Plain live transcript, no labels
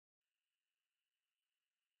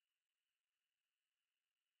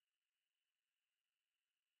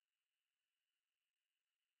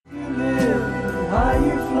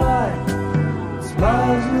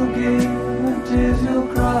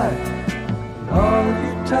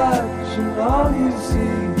touch and all you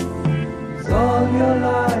see is all your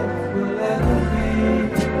life will ever be.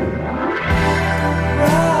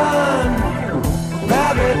 Run,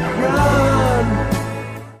 rabbit, run.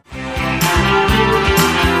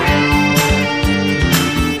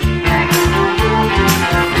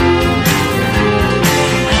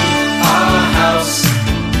 Our house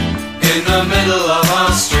in the middle of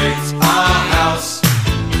our street. Our house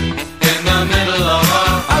in the middle of our...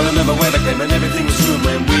 I remember when I came and everything was room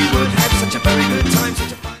when we would have such a very good time,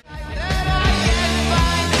 such a fun...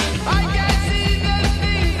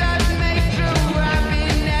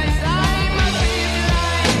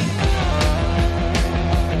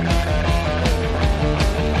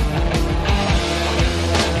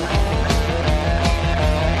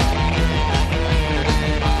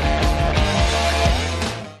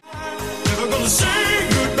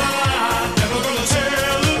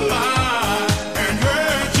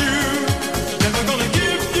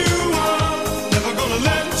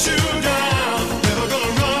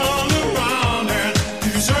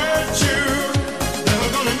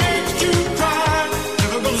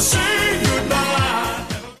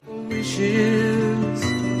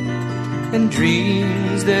 And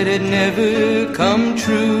dreams that had never come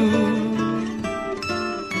true.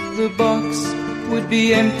 The box would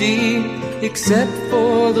be empty except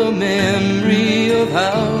for the memory of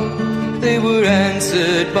how they were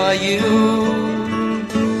answered by you.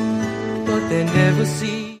 But they never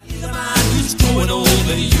see the man who's going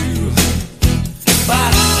over you.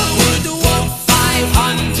 But I would walk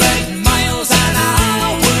 500 miles and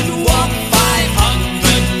I would walk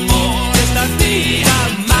 500 more just to be a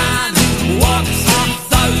man who walks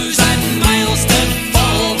 1,000 miles to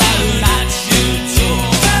fall down at you too.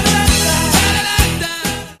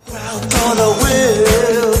 Round on the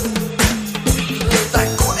wheel, that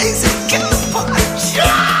crazy cowboy.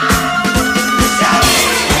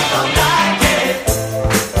 Don't like it.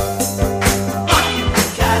 Rock the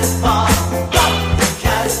California, rock the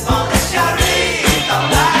California, Sherry. Don't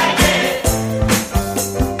like it.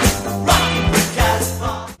 Rock the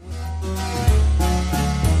California.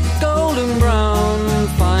 golden brown,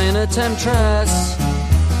 finer temptress.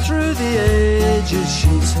 Through the ages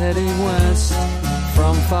she's heading west.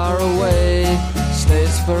 From far away,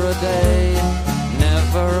 stays for a day.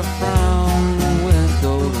 Never a frown with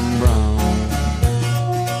golden brown.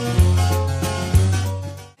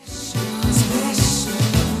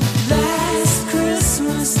 Last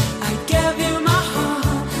Christmas I gave you my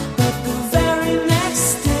heart, but the very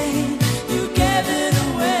next day you gave it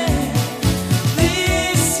away.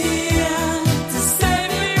 This year, to save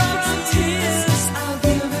me from tears, I'll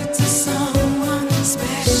give it to someone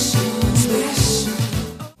special, special.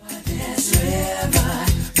 This river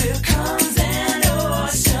becomes an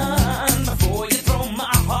ocean before you throw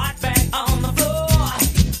my heart back on the floor.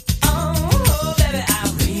 Oh, baby, I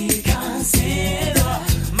reconsider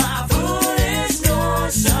my foolish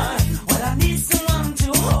notion. Well, I need someone to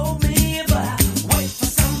hold me, but I wait for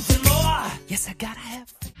something more. Yes, I gotta have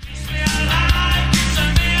faith.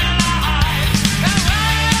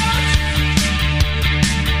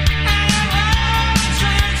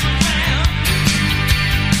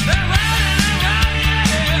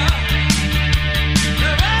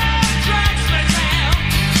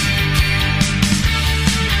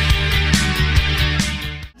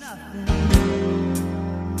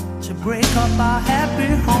 To break up our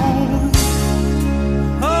happy home.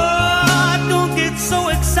 Oh, don't get so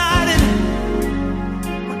excited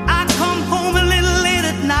when I come home a little late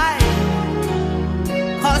at night,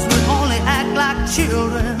 'cause we only act like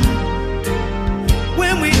children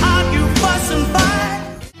when we argue, fuss and fight.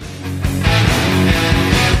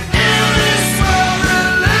 In this world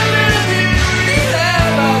of living, we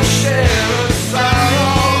have our share of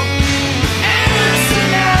sorrow. And so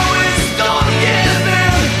now it's gonna get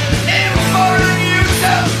them in for a new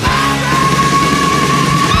tomorrow.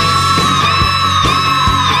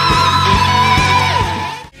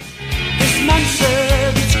 This man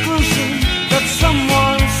said it's gruesome that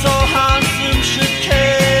someone so handsome should care.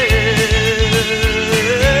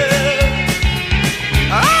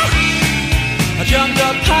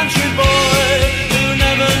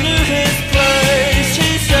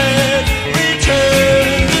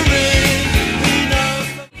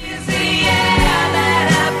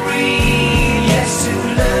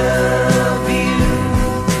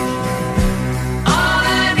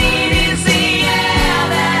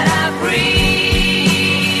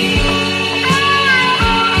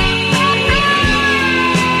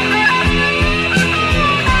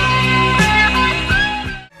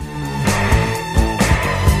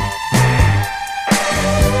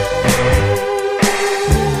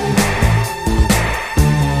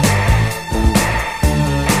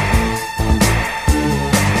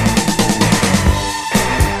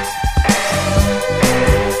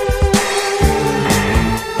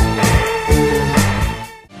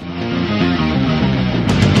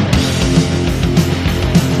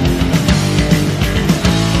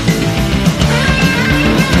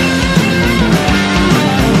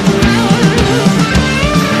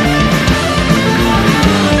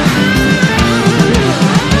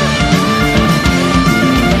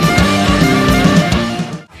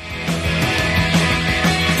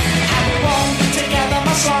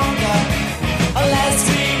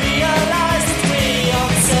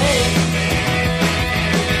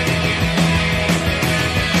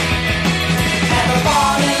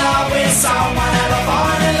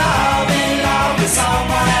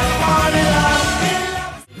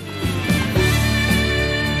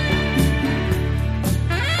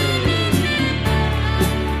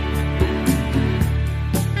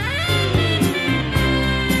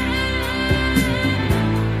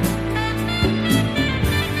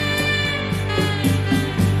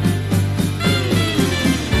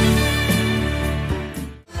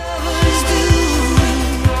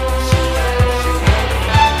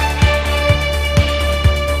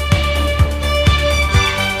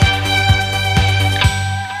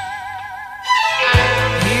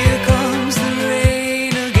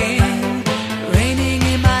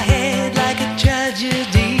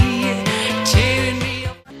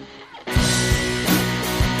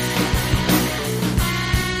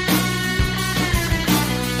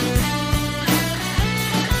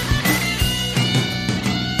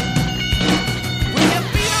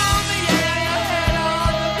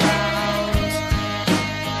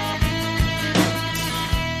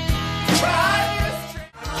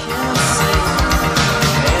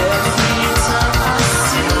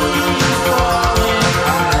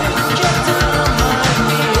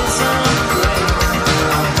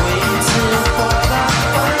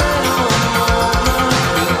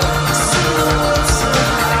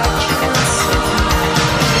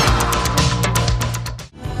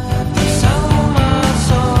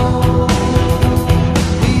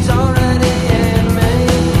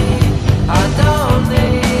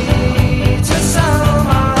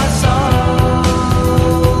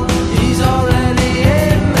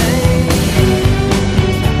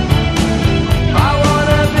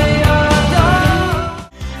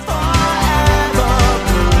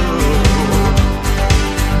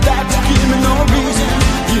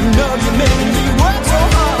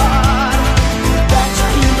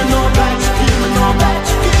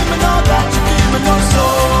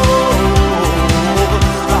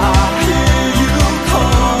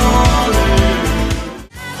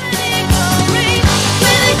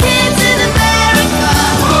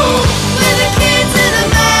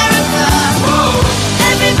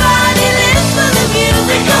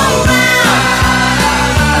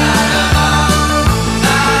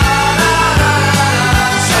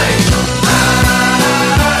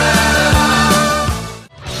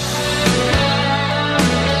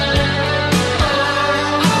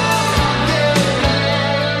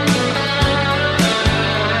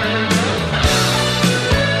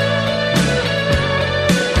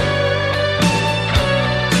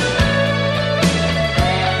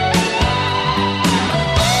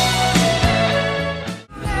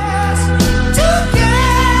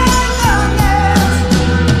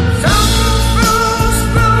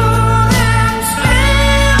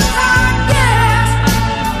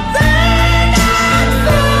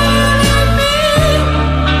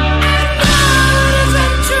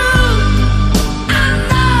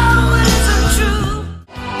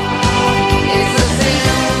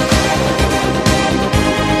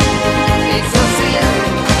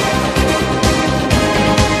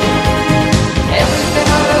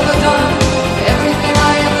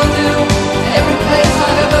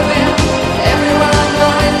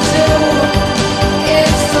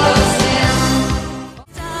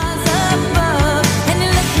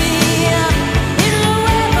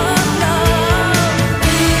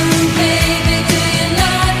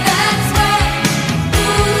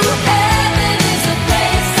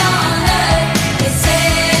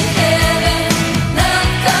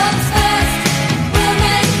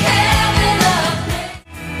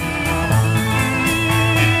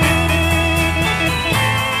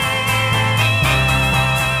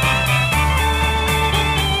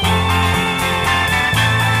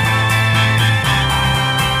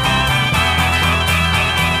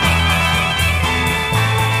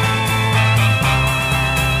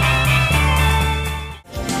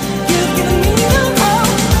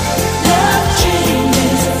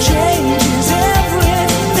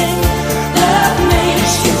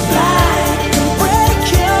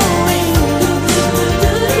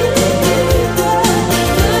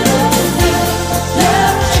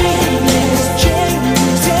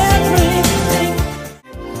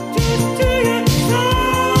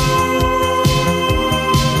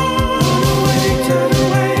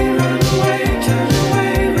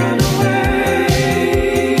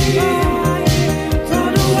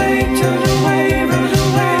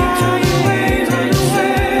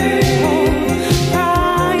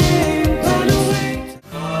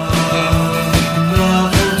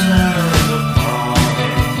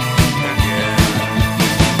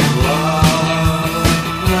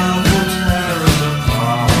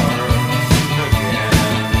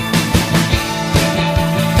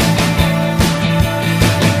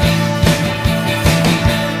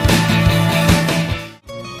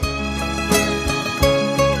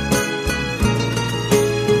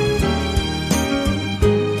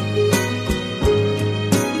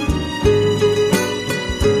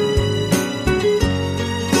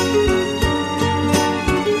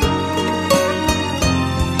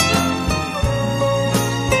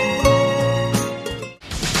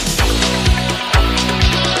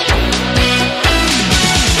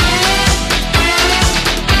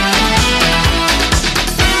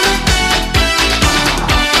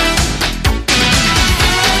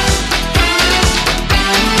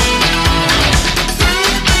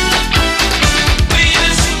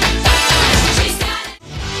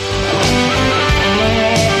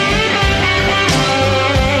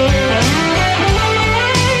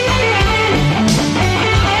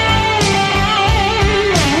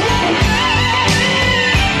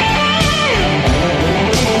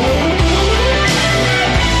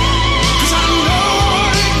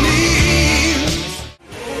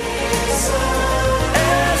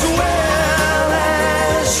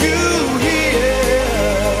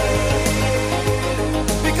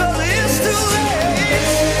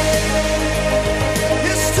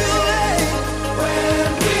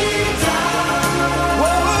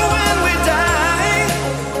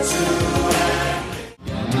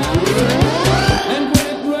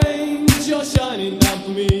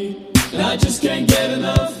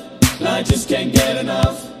 I just can't get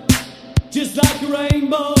enough. Just like a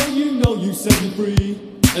rainbow, you know you set me free.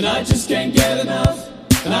 And I just can't get enough,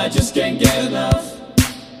 and I just can't get enough.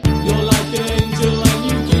 You're like an angel and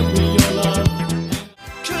you give me your love.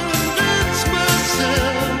 Convince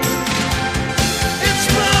myself it's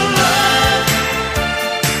my love.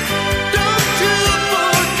 Don't you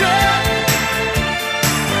forget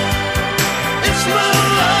it's my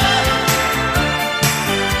love.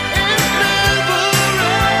 It never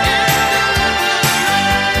ends.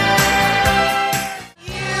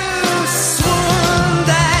 You swooned,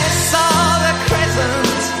 I saw the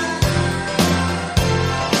crescent.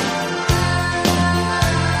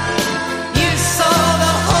 You saw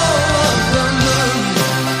the whole of the moon.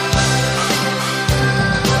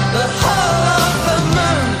 The whole of the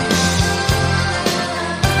moon.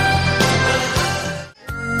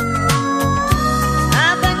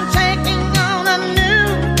 I've been taking on a new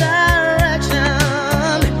direction,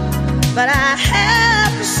 but I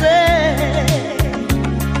have to say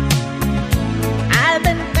I've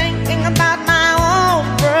been thinking about my own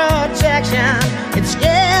protection. It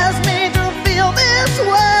scares me to feel this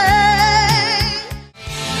way.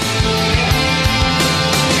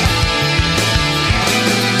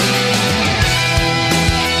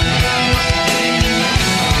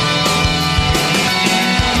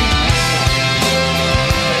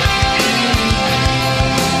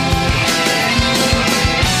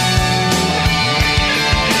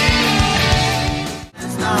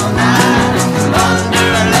 Under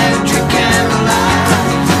electric candlelight,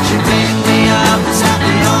 she picked me up and sat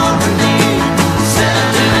me on her knee. Said,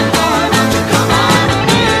 "Little boy, won't you come on with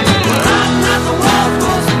me?" Well, I'm not the world's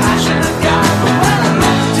most passionate guy, but when I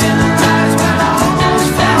looked in her eyes, well, I almost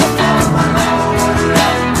fell for my Lord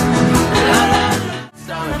love.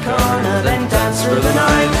 Down a corner, then danced through the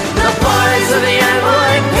night. The boys of the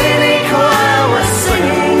Adelaide Penny Choir were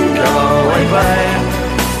singing "Go Away, Babe,"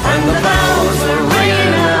 and the bells were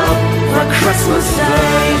ringing out for Christmas